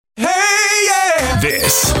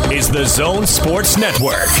This is the Zone Sports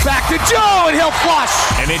Network. Back to Joe, and he'll flush.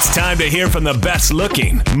 And it's time to hear from the best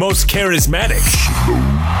looking, most charismatic,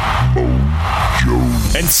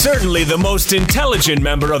 and certainly the most intelligent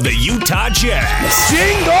member of the Utah Jazz.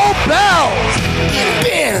 Jingle bells.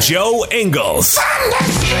 Bam. Joe Ingles.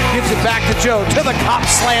 Gives it back to Joe. To the cop,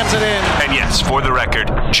 slams it in. And yes, for the record,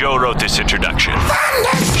 Joe wrote this introduction.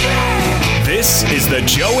 This is the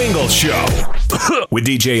Joe Ingles Show with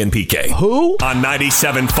DJ and PK. Who? On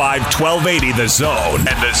 97.5, 1280 The Zone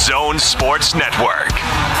and the Zone Sports Network.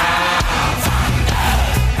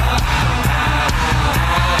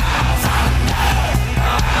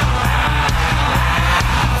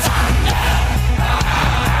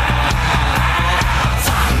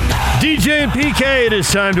 DJ and PK, it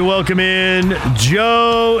is time to welcome in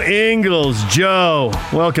Joe Ingles. Joe,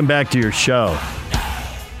 welcome back to your show.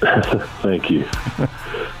 Thank you.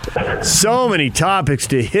 So many topics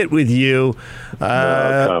to hit with you.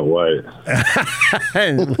 I can't wait.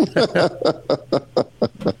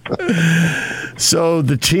 So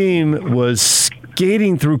the team was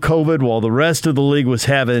skating through COVID while the rest of the league was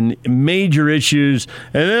having major issues.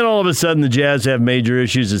 And then all of a sudden the Jazz have major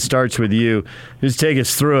issues. It starts with you. Just take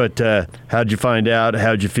us through it. How'd you find out?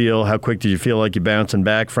 How'd you feel? How quick did you feel like you're bouncing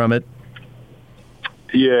back from it?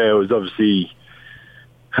 Yeah, it was obviously...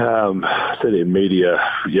 I said in media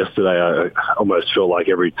yesterday, I almost feel like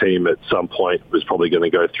every team at some point was probably going to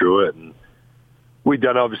go through it. And we'd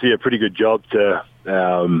done obviously a pretty good job to,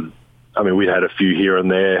 we had a few here and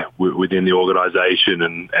there within the organization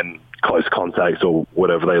and close contacts or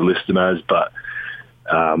whatever they list them as. But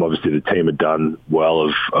obviously the team had done well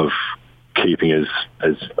of keeping as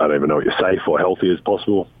I don't even know what you're safe or healthy as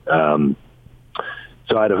possible. So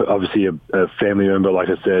I had obviously a family member, like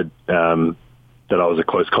I said, that I was a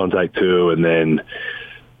close contact to, and then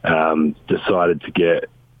decided to get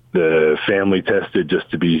the family tested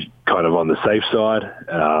just to be kind of on the safe side.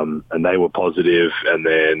 And they were positive, and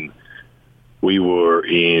then we were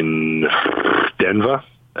in Denver.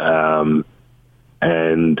 And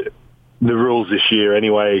the rules this year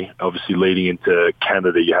anyway, obviously leading into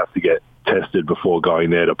Canada, you have to get tested before going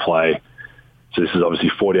there to play. So this is obviously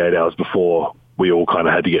 48 hours before we all kind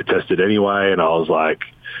of had to get tested anyway. And I was like,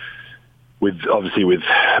 with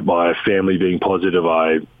my family being positive,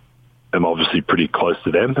 I am obviously pretty close to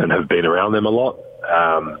them and have been around them a lot.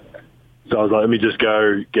 So I was like, let me just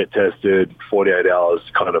go get tested 48 hours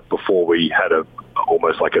kind of before we had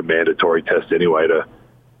almost like a mandatory test anyway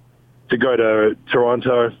to go to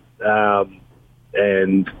Toronto.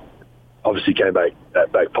 And obviously came back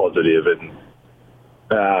positive. And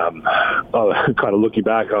kind of looking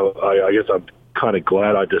back, I guess I'm kind of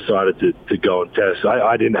glad I decided to go and test.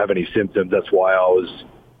 I didn't have any symptoms. That's why I was,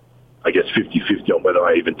 I guess, 50-50 on whether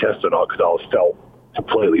I even test or not, because I felt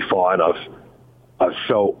completely fine. I've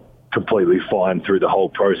felt completely fine through the whole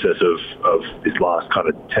process of this last kind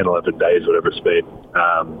of 10, 11 days, whatever it's been.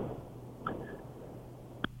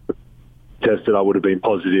 Tested, I would have been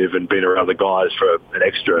positive and been around the guys for an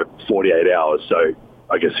extra 48 hours. So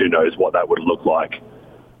I guess who knows what that would look like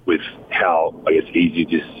with how, I guess, easy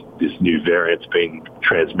this new variant's been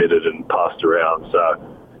transmitted and passed around. So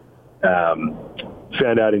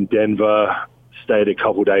found out in Denver, stayed a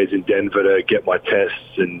couple days in Denver to get my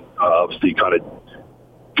tests, and obviously kind of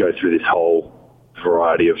go through this whole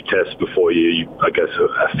variety of tests before you I guess,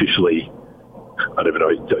 officially, I don't even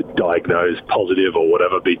know, diagnosed positive or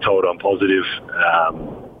whatever, be told I'm positive.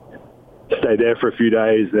 Stayed there for a few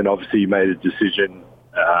days, then obviously made a decision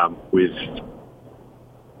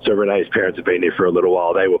So Renee's parents have been here for a little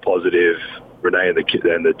while. They were positive. Renee and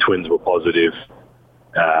the twins were positive.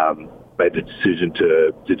 Made the decision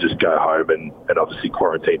to just go home and obviously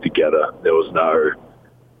quarantine together. There was no,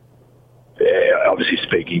 obviously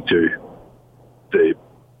speaking to the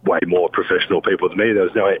way more professional people than me, there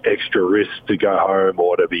was no extra risk to go home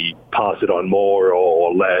or to pass it on more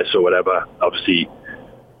or less or whatever. Obviously,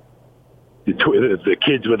 the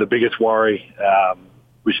kids were the biggest worry.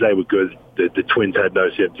 Which they were good. The twins had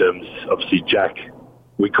no symptoms. Obviously, Jack,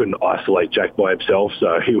 we couldn't isolate Jack by himself,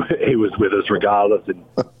 so he was with us regardless, and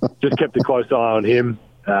just kept a close eye on him.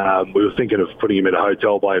 We were thinking of putting him in a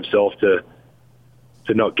hotel by himself to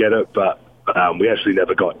not get it, but we actually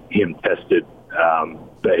never got him tested.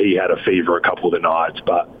 But he had a fever a couple of the nights.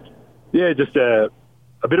 But yeah, just a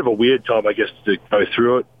bit of a weird time, I guess, to go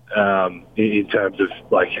through it in terms of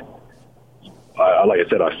like I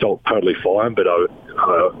said, I felt totally fine, but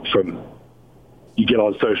from you get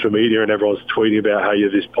on social media and everyone's tweeting about how you're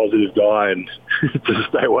this positive guy and to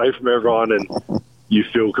stay away from everyone, and you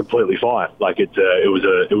feel completely fine. Like it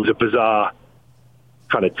was a bizarre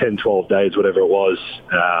kind of 10, 12 days, whatever it was.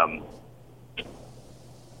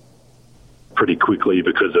 pretty quickly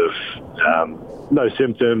because of no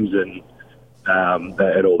symptoms and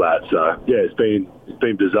all that. So yeah, it's been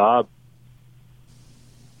bizarre.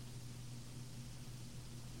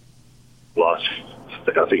 Last,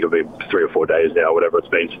 I think it's been 3 or 4 days now, whatever it's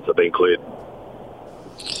been since I've been cleared.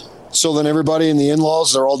 So then everybody in the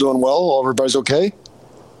in-laws, they're all doing well? Everybody's okay?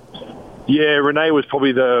 Yeah, Renee was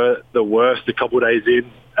probably the worst a couple of days in.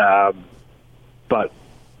 But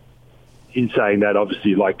in saying that,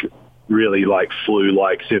 obviously, really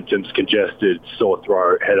flu-like symptoms, congested, sore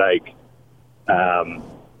throat, headache.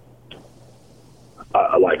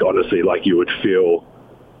 Honestly, you would feel,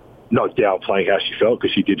 not downplaying how she felt,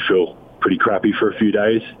 because she did feel pretty crappy for a few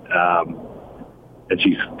days. And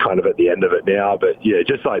she's kind of at the end of it now. But yeah,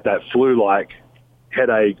 just like that flu-like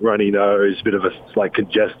headache, runny nose, bit of a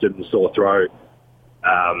congested and sore throat.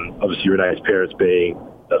 Obviously, Renee's parents being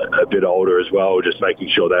a bit older as well, just making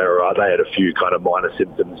sure they were all right. They had a few kind of minor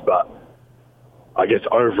symptoms, but I guess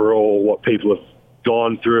overall what people have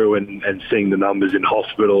gone through and seeing the numbers in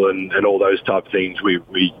hospital and all those type of things,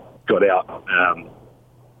 we got out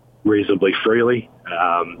reasonably freely.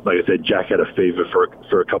 Like I said, Jack had a fever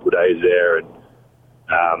for a couple of days there, and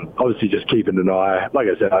obviously just keeping an eye. Like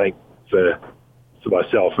I said, I think for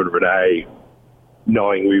myself and Renee,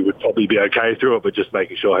 knowing we would probably be okay through it, but just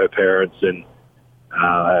making sure her parents and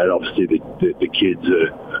obviously the kids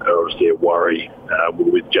are obviously a worry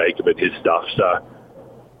with Jacob and his stuff. So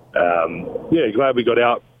yeah, glad we got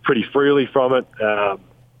out pretty freely from it.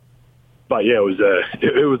 But yeah,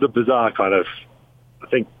 it was a bizarre kind of. I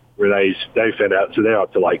think they found out, so they're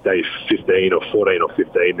up to day 15 or 14 or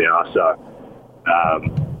 15 now. So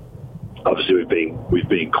obviously we've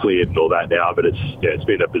been cleared and all that now, but it's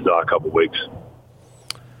been a bizarre couple of weeks.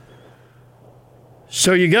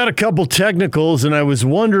 So you got a couple technicals, and I was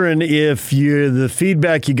wondering if the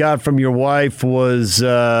feedback you got from your wife was, what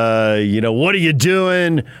are you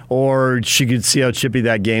doing? Or she could see how chippy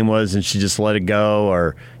that game was and she just let it go?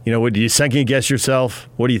 Or, do you second guess yourself?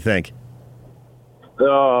 What do you think?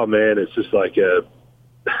 Oh, man, it's just I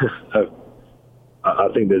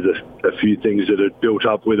think there's a few things that had built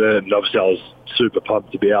up with it, and obviously I was super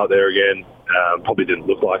pumped to be out there again. Probably didn't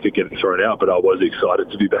look like it getting thrown out, but I was excited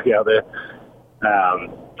to be back out there.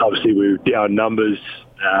 Obviously, we were down numbers,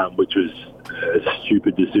 which was a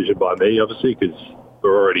stupid decision by me, obviously, because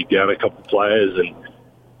we're already down a couple of players,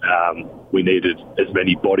 and we needed as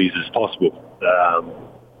many bodies as possible.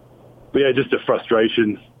 But yeah, just a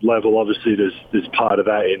frustration level. Obviously, there's part of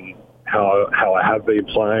that in how I have been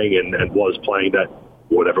playing and was playing that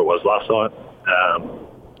whatever it was last night.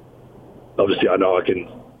 Obviously, I know I can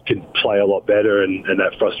play a lot better, and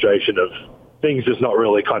that frustration of things just not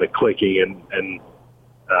really kind of clicking, and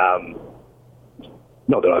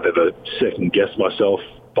not that I've ever second guessed myself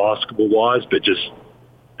basketball wise, but just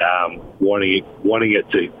wanting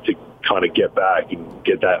it to kind of get back and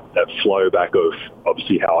get that flow back of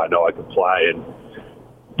obviously how I know I can play, and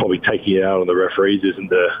probably taking it out on the referees isn't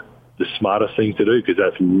the smartest thing to do, because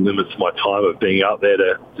that limits my time of being out there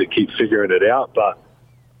to keep figuring it out. But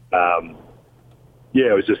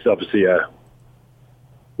yeah, it was just obviously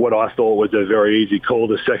what I thought was a very easy call,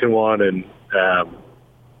 the second one, and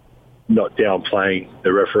not downplaying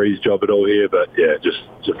the referee's job at all here, but yeah, just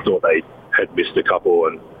thought they had missed a couple,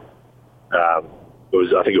 and I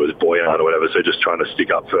think it was Boyan or whatever, so just trying to stick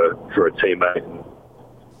up for a teammate. And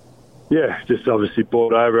yeah, just obviously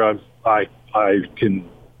brought over. I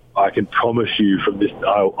can promise you from this,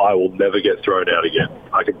 I will never get thrown out again.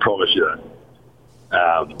 I can promise you that.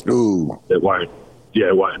 It won't. Yeah,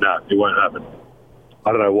 it won't happen.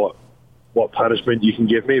 I don't know what punishment you can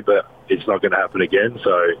give me, but it's not going to happen again,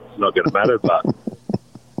 so it's not going to matter. But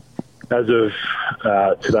as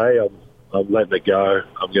of today, I'm letting it go.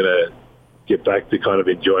 I'm going to get back to kind of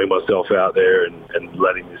enjoying myself out there and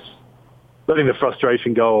letting the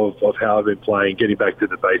frustration go of how I've been playing, getting back to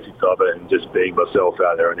the basics of it, and just being myself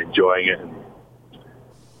out there and enjoying it. And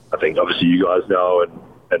I think obviously you guys know,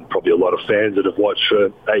 and probably a lot of fans that have watched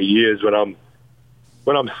for 8 years, when I'm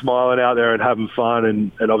smiling out there and having fun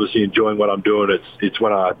and obviously enjoying what I'm doing, it's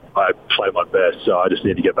when I play my best. So I just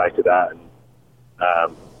need to get back to that, and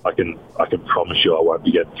I can promise you I won't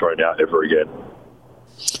be getting thrown out ever again.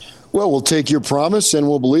 Well, we'll take your promise and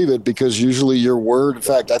we'll believe it, because usually your word, in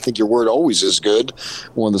fact, I think your word always is good.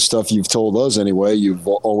 One of the stuff you've told us anyway, you've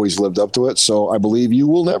always lived up to it. So I believe you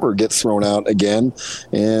will never get thrown out again,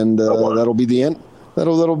 and that'll be the end.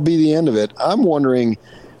 That'll be the end of it. I'm wondering,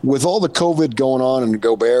 with all the COVID going on and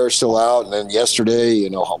Gobert still out, and then yesterday,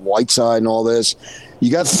 Whiteside and all this, you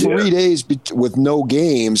got 3 days with no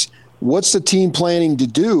games. What's the team planning to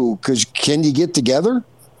do? Because can you get together?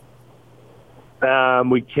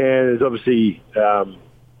 We can. There's obviously, I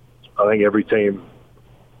think every team,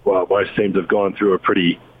 well, most teams have gone through a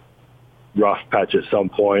pretty rough patch at some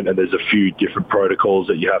point, and there's a few different protocols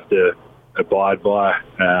that you have to abide by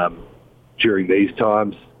during these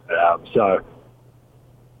times. So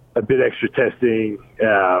a bit extra testing.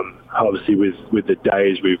 Obviously, with the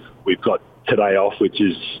days we've got today off, which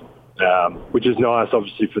is nice.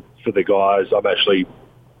 Obviously for the guys, I'm actually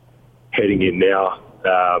heading in now.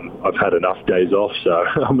 I've had enough days off, so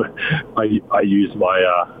I used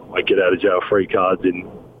my get out of jail free cards in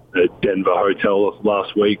the Denver hotel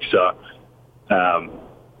last week. So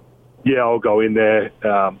I'll go in there.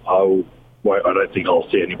 I don't think I'll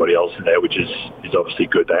see anybody else in there, which is obviously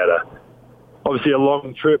good. They had obviously a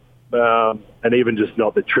long trip, and even just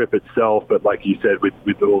not the trip itself, but like you said,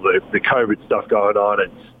 with all the COVID stuff going on,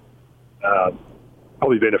 it's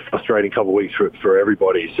probably been a frustrating couple of weeks for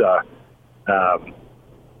everybody. So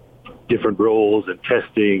different rules and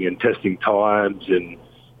testing times, and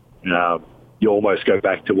you almost go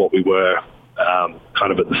back to what we were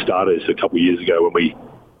kind of at the start of this a couple of years ago when we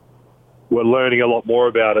were learning a lot more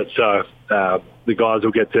about it. So the guys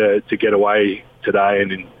will get to get away today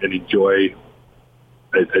and enjoy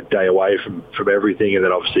a day away from everything, and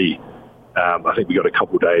then obviously I think we got a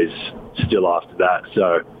couple of days still after that.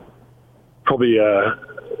 So probably a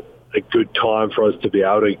good time for us to be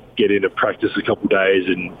able to get in and practice a couple of days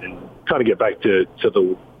and kind of get back to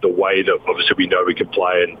the way that obviously we know we can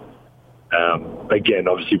play. And again,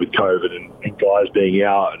 obviously with COVID and guys being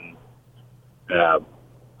out, and I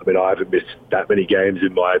mean, I haven't missed that many games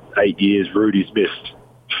in my 8 years. Rudy's missed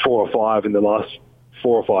 4 or 5 in the last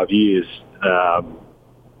 4 or 5 years.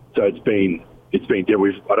 So it's been I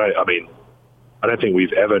don't think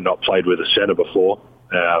we've ever not played with a centre before.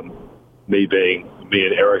 Me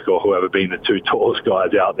and Eric or whoever being the two tallest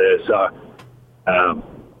guys out there. So,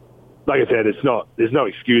 like I said, there's no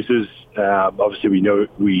excuses. Obviously, we know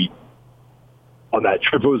on that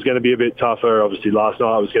trip it was going to be a bit tougher. Obviously, last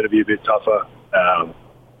night it was going to be a bit tougher.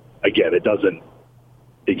 Again, it doesn't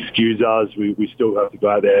excuse us. We still have to go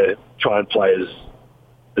out there, try and play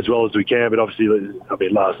as well as we can. But obviously, I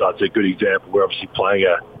mean, last night's a good example. We're obviously playing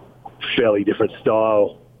a fairly different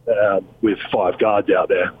style with 5 guards out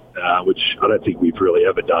there, which I don't think we've really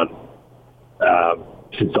ever done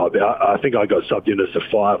since I think I got subbed in as a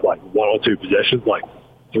 5, like 1 or 2 possessions, like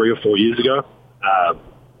 3 or 4 years ago.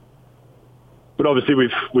 But obviously,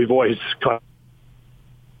 we've always kind of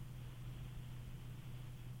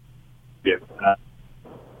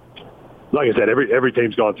like I said, every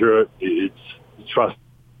team's gone through it. It's trust.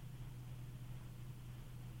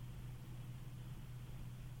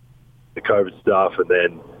 The COVID stuff, and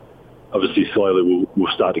then obviously slowly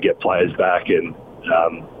we'll start to get players back, and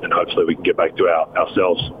hopefully we can get back to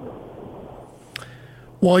ourselves.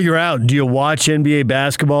 While you're out, do you watch NBA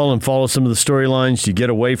basketball and follow some of the storylines? Do you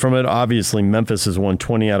get away from it? Obviously, Memphis has won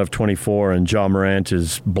 20 out of 24, and Ja Morant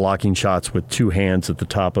is blocking shots with 2 hands at the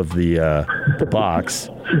top of the box.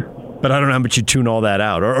 But I don't know how much you tune all that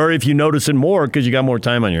out, or if you notice it more because you got more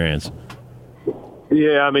time on your hands.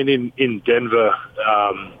 Yeah, I mean, in Denver,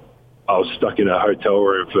 I was stuck in a hotel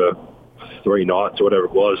room for 3 nights or whatever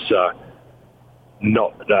it was. So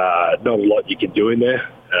not a lot you can do in there.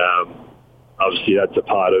 Obviously, that's a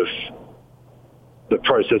part of the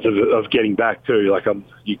process of getting back to. Like,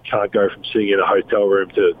 you can't go from sitting in a hotel room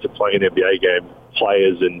to playing an NBA game.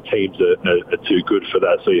 Players and teams are too good for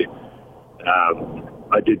that. So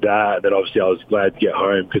I did that, and then obviously I was glad to get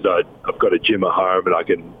home because I've got a gym at home and I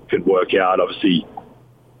can work out. Obviously,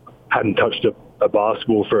 hadn't touched a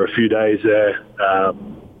basketball for a few days there,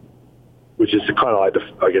 which is kind of like the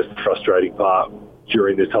frustrating part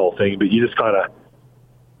during this whole thing. But you just kind of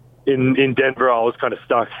in Denver, I was kind of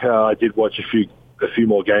stuck. I did watch a few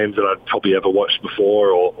more games than I'd probably ever watched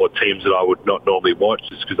before, or teams that I would not normally watch,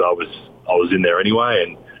 just because I was in there anyway.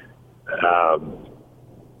 And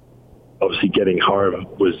obviously, getting home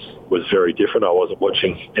was very different. I wasn't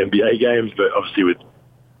watching NBA games, but obviously with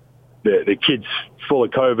the kids full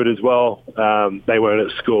of COVID as well, they weren't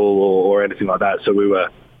at school or anything like that. So we were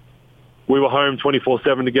home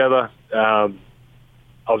 24/7 together.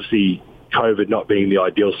 Obviously, COVID not being the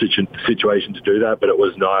ideal situation to do that, but it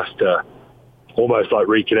was nice to almost like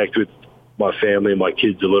reconnect with my family and my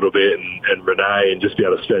kids a little bit, and Renee, and just be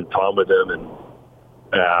able to spend time with them. And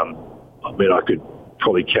I mean, I could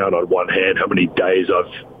probably count on one hand how many days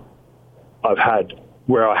I've had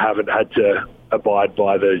where I haven't had to abide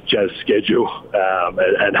by the Jazz schedule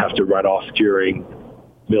and have to run off during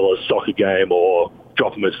Miller's soccer game, or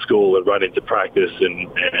drop them at school and run into practice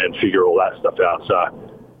and figure all that stuff out. So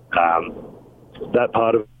that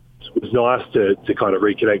part of was nice to kind of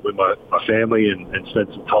reconnect with my family and spend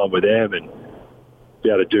some time with them and be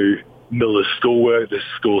able to do Miller's schoolwork, the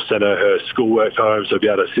school sent her schoolwork home, so be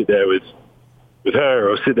able to sit there with her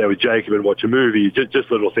or sit there with Jacob and watch a movie,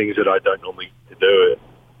 just little things that I don't normally get to do.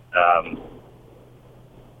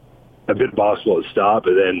 A bit of basketball at the start,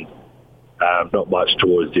 but then not much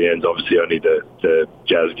towards the end. Obviously only the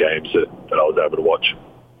Jazz games that I was able to watch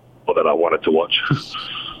or that I wanted to watch.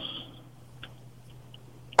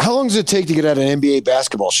 How long does it take to get out of NBA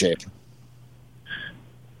basketball shape?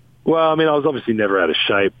 Well, I mean, I was obviously never out of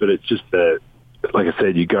shape, but it's just that, like I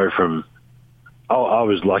said, you go from I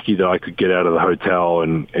was lucky that I could get out of the hotel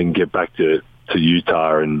and get back to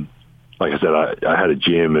Utah. And like I said, I had a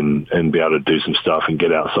gym and be able to do some stuff and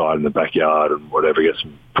get outside in the backyard and whatever, get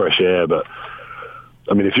some fresh air. But,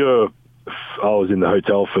 I mean, I was in the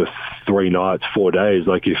hotel for 3 nights, 4 days.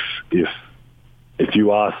 Like if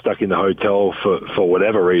you are stuck in the hotel for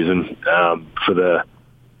whatever reason, for the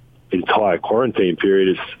entire quarantine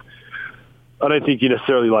period, I don't think you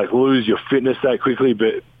necessarily like lose your fitness that quickly,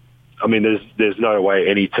 but I mean, there's no way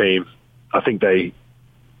any team, I think they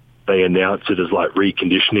announce it as like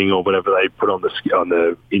reconditioning or whatever they put on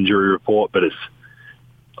the injury report, but it's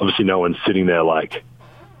obviously no one's sitting there like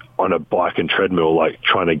on a bike and treadmill like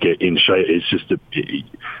trying to get in shape. It's just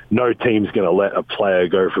no team's going to let a player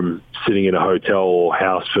go from sitting in a hotel or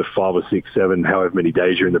house for 5 or 6, 7, however many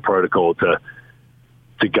days you're in the protocol to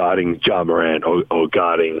guarding Ja Morant or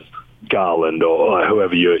guarding Garland or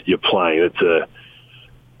whoever you're playing.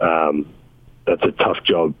 That's a tough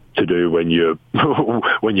job to do when you've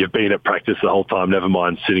been at practice the whole time, never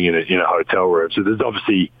mind sitting in a hotel room. So there's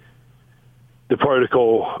obviously the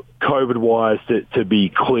protocol COVID-wise to be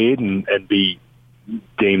cleared and be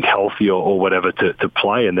deemed healthy or whatever to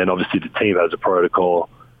play, and then obviously the team has a protocol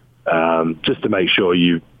just to make sure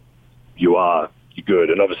you're good.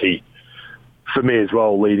 And obviously for me as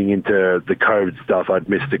well, leading into the COVID stuff, I'd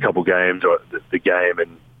missed a couple games or the game,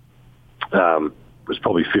 and was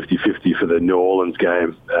probably 50-50 for the New Orleans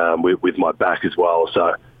game with my back as well.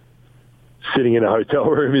 So sitting in a hotel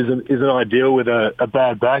room isn't ideal with a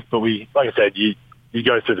bad back, but like I said, you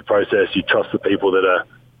go through the process, you trust the people that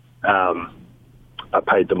are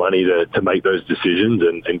paid the money to make those decisions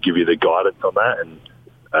and give you the guidance on that. And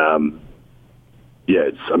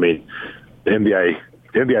the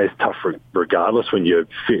NBA is tough regardless when you're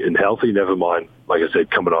fit and healthy, never mind, like I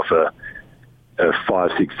said, coming off a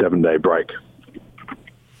 5, 6, 7 day break.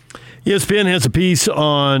 ESPN has a piece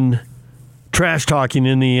on trash talking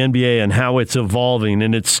in the NBA and how it's evolving,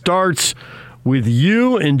 and it starts with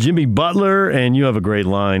you and Jimmy Butler, and you have a great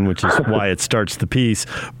line, which is why it starts the piece.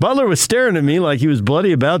 Butler was staring at me like he was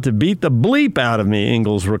bloody about to beat the bleep out of me,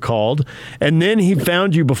 Ingles recalled, and then he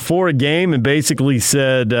found you before a game and basically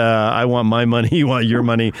said, I want my money, you want your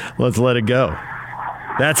money, let's let it go.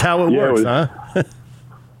 That's how it works, huh?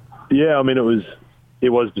 Yeah, I mean, it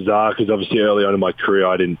was bizarre because obviously early on in my career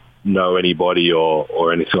I didn't know anybody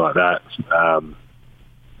or anything like that.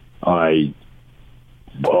 I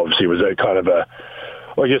obviously was a kind of a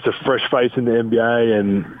fresh face in the NBA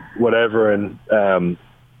and whatever, and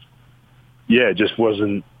it just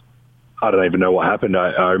wasn't. I don't even know what happened.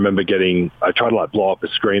 I remember I tried to like blow up a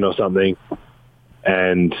screen or something,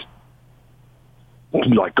 and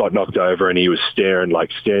like got knocked over, and he was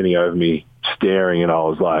standing over me, staring, and I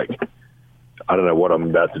was like, I don't know what I'm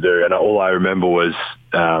about to do. And all I remember was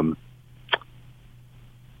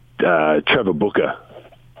Trevor Booker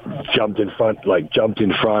jumped in front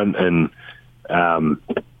and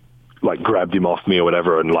grabbed him off me or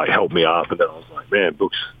whatever and like helped me up. And then I was like, man,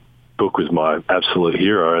 Book was my absolute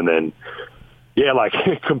hero. And then,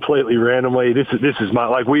 completely randomly, this is my,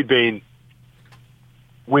 like we'd been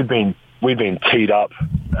teed up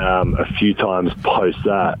a few times post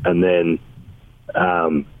that. And then,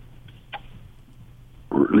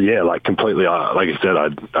 completely, like I said,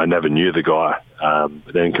 I never knew the guy.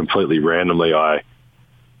 But then completely randomly, I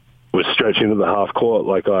was stretching to the half court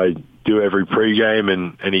like I do every pregame,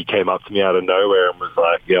 and he came up to me out of nowhere and was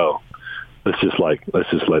like, yo, let's just let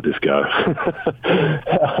this go.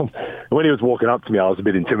 When he was walking up to me, I was a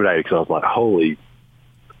bit intimidated because I was like, holy,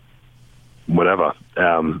 whatever.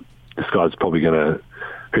 This guy's probably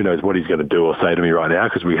who knows what he's going to do or say to me right now,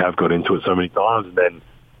 because we have got into it so many times. And then,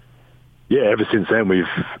 ever since then, we've,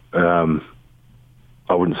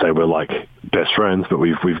 I wouldn't say we're like best friends, but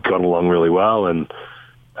we've got along really well. And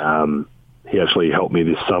he actually helped me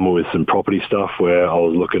this summer with some property stuff where I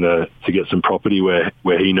was looking to get some property where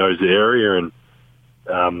he knows the area,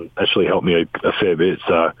 and actually helped me a fair bit.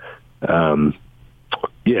 So,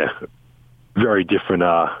 very different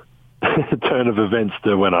turn of events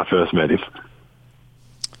to when I first met him.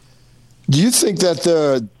 Do you think that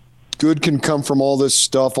the good can come from all this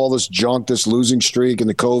stuff, all this junk, this losing streak and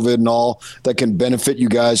the COVID and all that can benefit you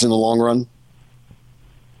guys in the long run?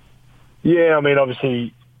 Yeah, I mean,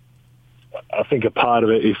 obviously, I think a part of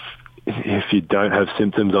it, if you don't have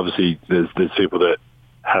symptoms, obviously there's people that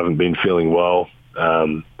haven't been feeling well,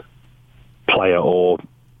 player or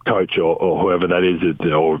coach or whoever that is,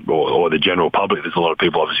 or the general public. There's a lot of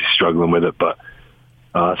people obviously struggling with it, but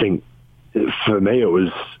I think for me it was,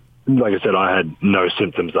 like I said, I had no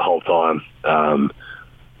symptoms the whole time.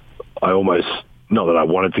 I almost, not that I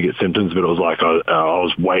wanted to get symptoms, but it was like I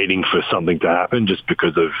was waiting for something to happen just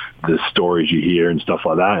because of the stories you hear and stuff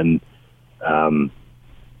like that. And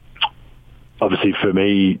obviously for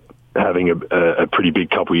me, having a pretty big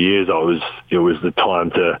couple of years, it was the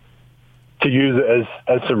time to use it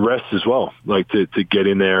as some rest as well, like to get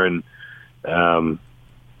in there and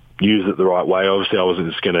use it the right way. Obviously, I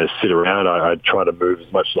wasn't just going to sit around. I'd try to move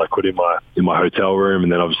as much as I could in my hotel room,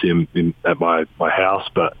 and then obviously at my house.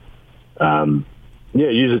 But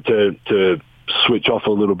use it to switch off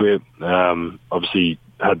a little bit. Obviously,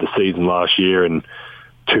 had the season last year, and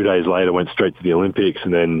 2 days later went straight to the Olympics,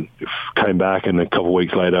 and then came back. And a couple of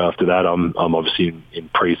weeks later after that, I'm obviously in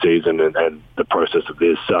pre-season and the process of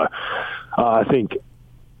this. So I think,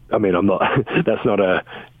 I mean, I'm not. That's not a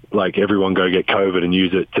like everyone go get COVID and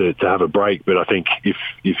use it to have a break. But I think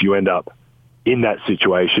if you end up in that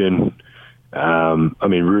situation, I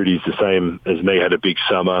mean, Rudy's the same as me. Had a big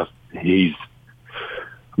summer. He's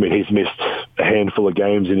missed a handful of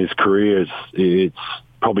games in his career. It's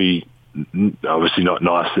probably obviously not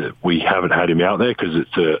nice that we haven't had him out there because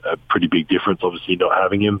it's a pretty big difference, obviously, not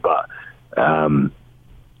having him. But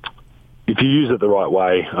if you use it the right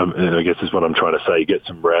way, I guess is what I'm trying to say, get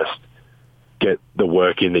some rest, get the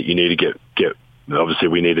work in that you need to get. Obviously,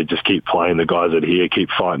 we need to just keep playing. The guys that are here, keep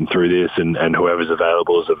fighting through this, and whoever's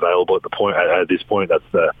available is available at this point. That's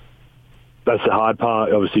the hard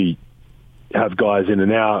part. Obviously, have guys in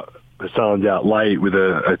and out. Someone's out late with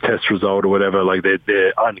a test result or whatever. Like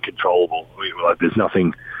they're uncontrollable. Like there's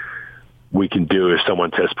nothing we can do if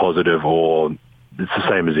someone tests positive, or it's the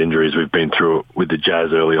same as injuries. We've been through it with the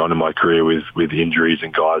Jazz early on in my career with injuries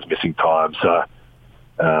and guys missing time. So.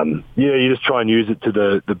 You just try and use it to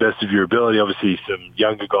the best of your ability. Obviously, some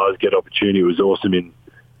younger guys get opportunity. It was awesome in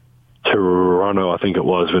Toronto, I think it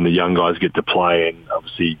was, when the young guys get to play. And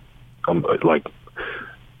obviously,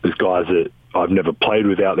 there's guys that I've never played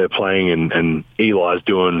with out there playing, and Eli's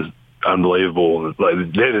doing unbelievable.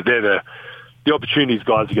 Like they're the opportunities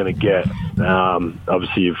guys are going to get.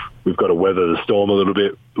 Obviously, we've got to weather the storm a little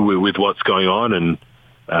bit with what's going on,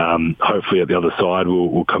 and hopefully at the other side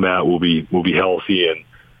we'll come out. We'll be healthy, and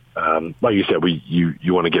like you said,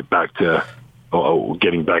 you want to get back to or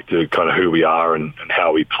getting back to kind of who we are and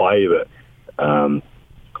how we play. But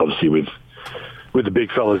obviously with the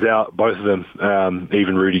big fellas out, both of them,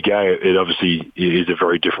 even Rudy Gay, it obviously is a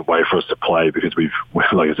very different way for us to play because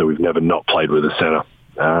like I said, we've never not played with a center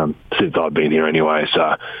since I've been here anyway.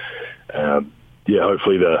 So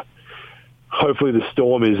hopefully the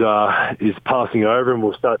storm is passing over, and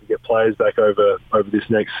we'll start to get players back over this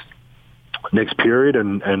next period,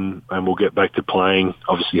 and we'll get back to playing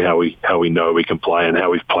obviously how we know we can play and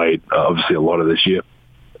how we've played obviously a lot of this year.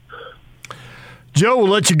 Joe, we'll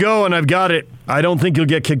let you go, and I've got it. I don't think you'll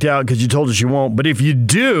get kicked out because you told us you won't. But if you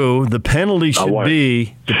do, the penalty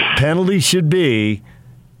should be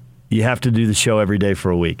you have to do the show every day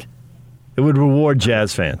for a week. It would reward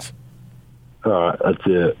Jazz fans. All right, that's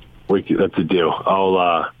it. That's a deal.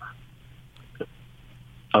 I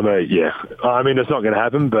mean, it's not going to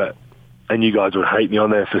happen, and you guys would hate me on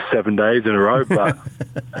there for 7 days in a row. But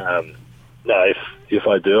no, if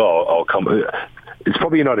I do, I'll come. It's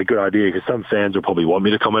probably not a good idea because some fans will probably want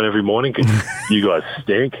me to come in every morning because you guys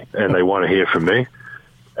stink and they want to hear from me.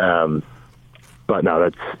 But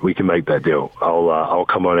no, we can make that deal. I'll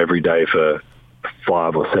come on every day for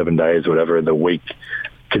 5 or 7 days, whatever the week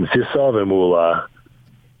consists of, and we'll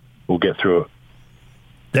get through it.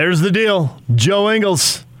 There's the deal. Joe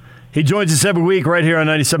Ingles. He joins us every week right here on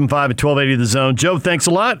 97.5 at 1280 The Zone. Joe, thanks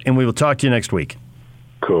a lot, and we will talk to you next week.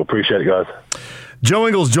 Cool. Appreciate it, guys. Joe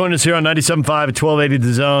Ingles joined us here on 97.5 at 1280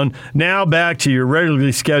 The Zone. Now back to your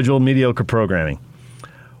regularly scheduled mediocre programming.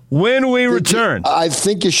 When we return... I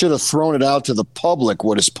think you should have thrown it out to the public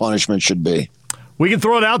what his punishment should be. We can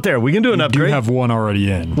throw it out there. We can do an upgrade. We do have one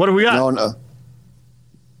already in. What do we got? No.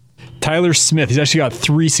 Tyler Smith, he's actually got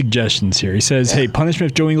 3 suggestions here. He says, hey,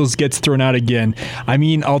 punishment if Joe Ingles gets thrown out again. I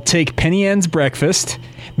mean, I'll take Penny Ann's breakfast.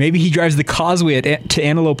 Maybe he drives the causeway to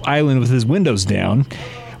Antelope Island with his windows down.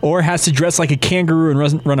 Or has to dress like a kangaroo and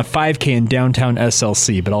run a 5K in downtown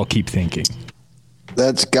SLC, but I'll keep thinking.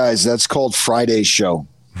 That's called Friday's show.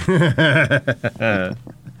 Put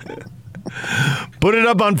it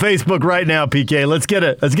up on Facebook right now, PK. Let's get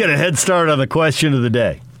a head start on the question of the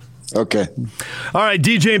day. Okay. All right,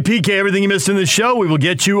 DJ and PK, everything you missed in the show, we will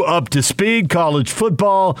get you up to speed. College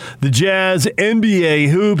football, the Jazz, NBA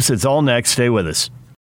hoops. It's all next. Stay with us.